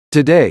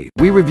Today,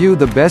 we review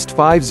the best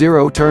 5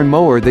 zero-turn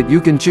mower that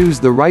you can choose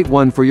the right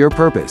one for your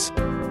purpose.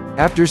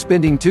 After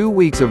spending 2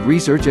 weeks of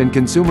research and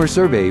consumer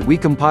survey, we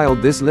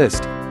compiled this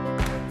list.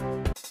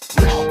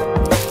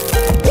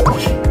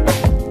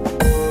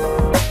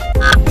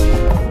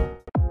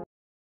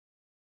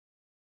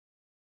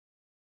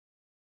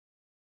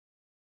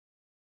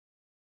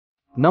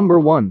 Number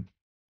 1.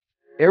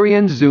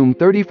 Ariens Zoom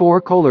 34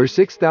 Kohler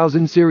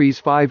 6000 Series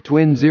 5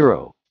 Twin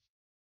Zero.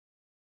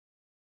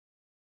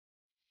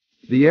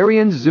 The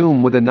Ariens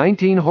Zoom with a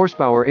 19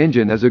 horsepower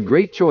engine is a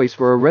great choice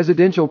for a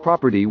residential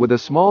property with a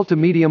small to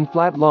medium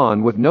flat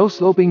lawn with no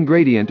sloping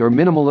gradient or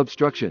minimal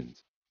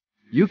obstructions.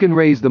 You can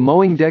raise the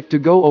mowing deck to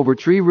go over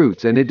tree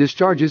roots, and it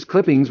discharges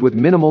clippings with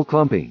minimal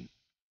clumping.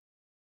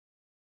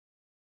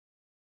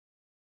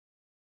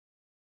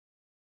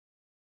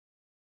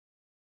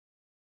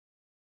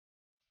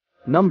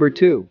 Number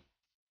 2.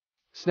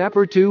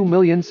 Snapper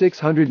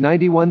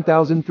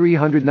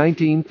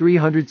 2,691,319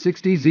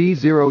 360Z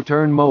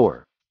zero-turn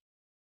mower.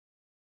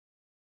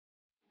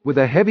 With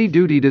a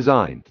heavy-duty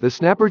design, the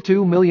Snapper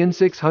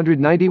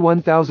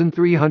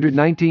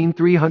 2,691,319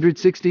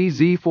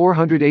 360Z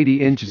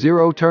 480-inch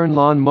zero-turn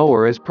lawn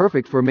mower is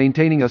perfect for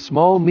maintaining a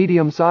small,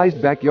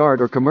 medium-sized backyard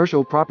or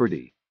commercial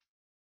property.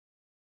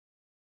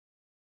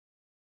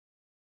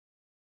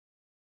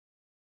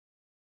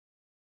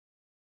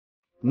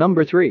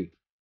 Number 3.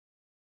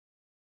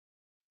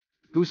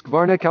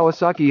 Husqvarna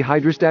Kawasaki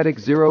Hydrostatic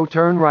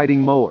Zero-Turn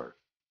Riding Mower.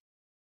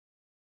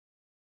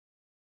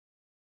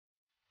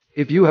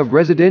 If you have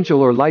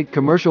residential or light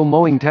commercial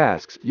mowing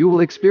tasks, you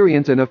will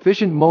experience an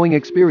efficient mowing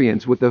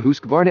experience with the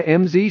Husqvarna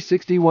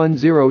MZ61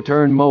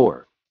 Zero-Turn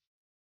Mower.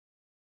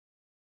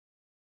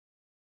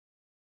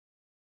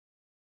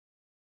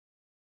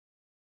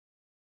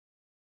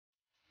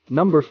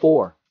 Number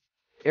 4.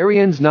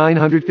 Ariens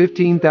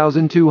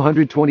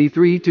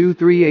 915,223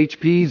 23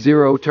 HP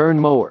Zero-Turn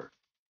Mower.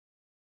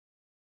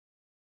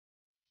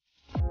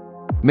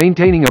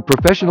 Maintaining a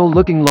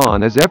professional-looking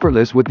lawn is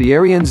effortless with the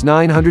Ariens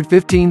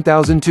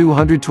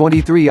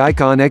 915,223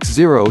 Icon X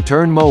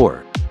Zero-Turn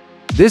Mower.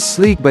 This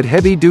sleek but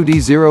heavy-duty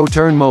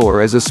zero-turn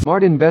mower is a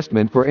smart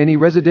investment for any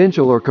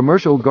residential or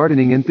commercial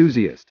gardening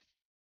enthusiast.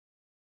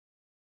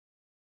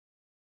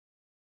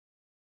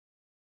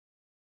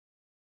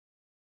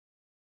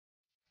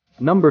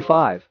 Number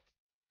 5.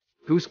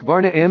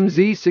 Husqvarna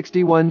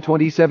MZ61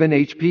 27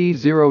 HP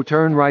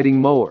Zero-Turn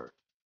Riding Mower.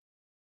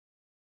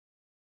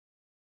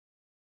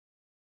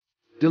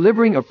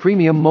 Delivering a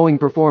premium mowing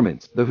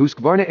performance, the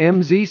Husqvarna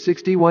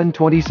MZ61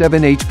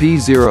 27 HP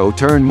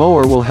Zero-Turn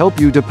Mower will help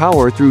you to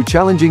power through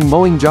challenging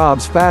mowing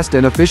jobs fast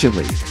and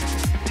efficiently.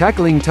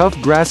 Tackling tough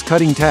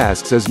grass-cutting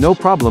tasks is no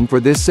problem for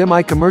this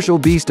semi-commercial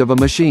beast of a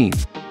machine.